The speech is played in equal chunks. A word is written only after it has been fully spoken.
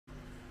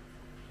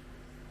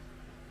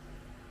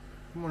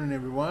Good morning,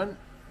 everyone.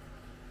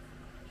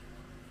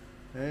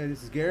 Hey,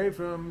 this is Gary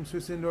from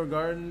Swiss Indoor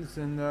Gardens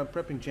and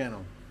Prepping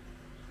Channel.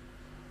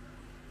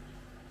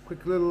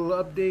 Quick little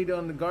update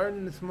on the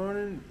garden this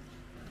morning.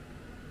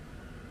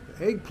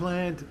 The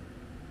eggplant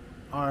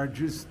are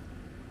just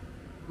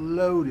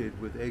loaded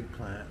with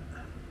eggplant.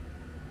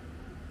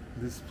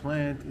 This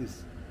plant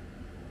is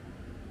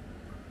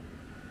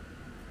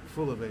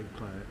full of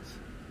eggplants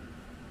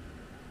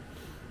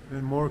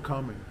and more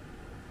coming.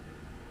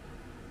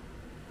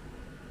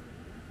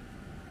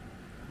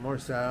 More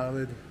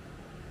salad,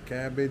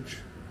 cabbage.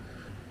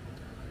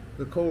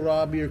 The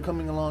kohlrabi are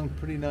coming along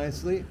pretty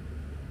nicely.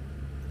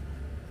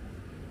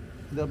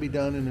 They'll be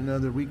done in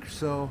another week or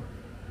so.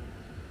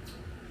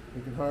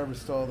 We can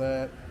harvest all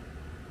that.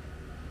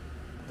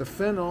 The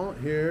fennel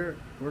here,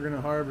 we're going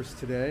to harvest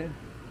today.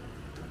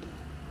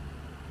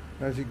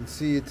 As you can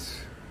see,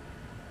 it's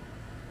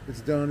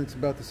done. It's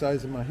about the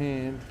size of my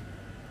hand.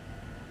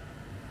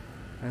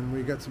 And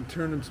we got some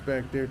turnips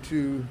back there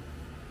too.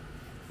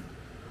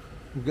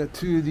 We've got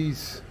two of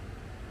these.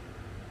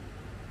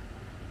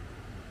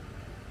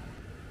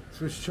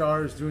 Swiss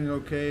chard is doing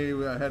okay.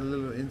 I had a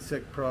little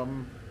insect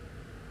problem,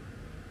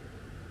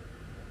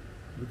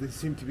 but they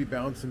seem to be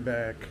bouncing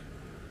back.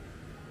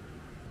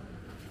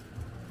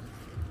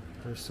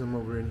 There's some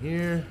over in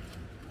here.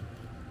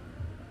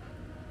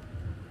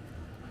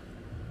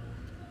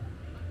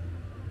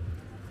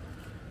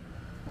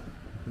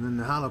 And then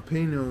the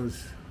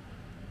jalapenos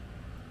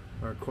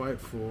are quite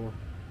full.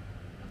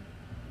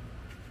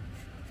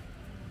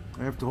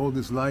 I have to hold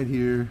this light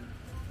here,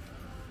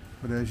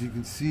 but as you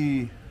can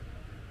see,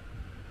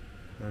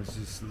 there's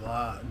just a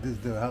lot. The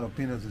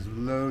jalapenos is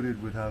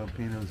loaded with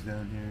jalapenos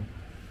down here.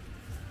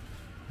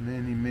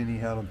 Many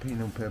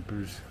jalapeno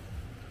peppers.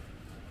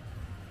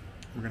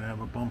 We're gonna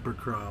have a bumper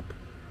crop.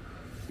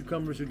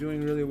 Cucumbers are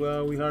doing really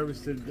well. We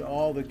harvested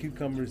all the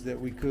cucumbers that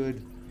we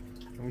could,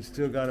 and we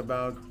still got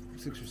about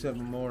 6 or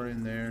 7 more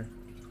in there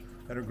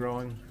that are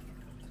growing.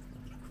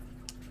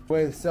 The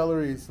way the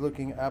celery is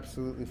looking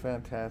absolutely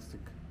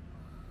fantastic.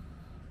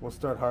 We'll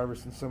start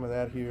harvesting some of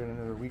that here in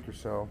another week or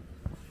so.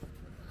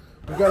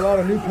 We've got a lot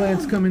of new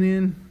plants coming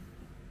in.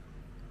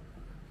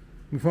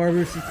 We've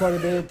harvested quite a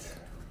bit.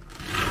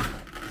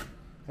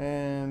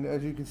 And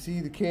as you can see,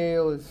 the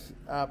kale is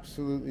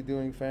absolutely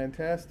doing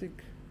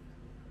fantastic.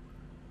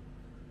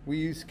 We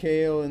use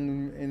kale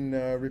in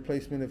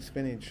replacement of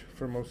spinach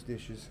for most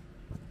dishes.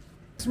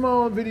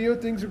 Small video,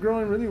 things are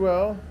growing really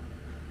well.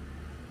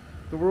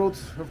 The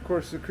world's, of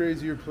course, a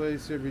crazier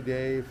place every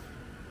day.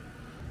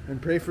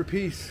 And pray for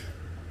peace.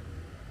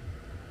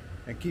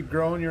 And keep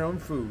growing your own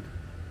food.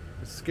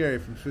 It's Gary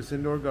from Swiss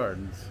Indoor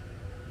Gardens.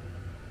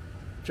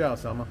 Ciao,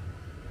 Sama.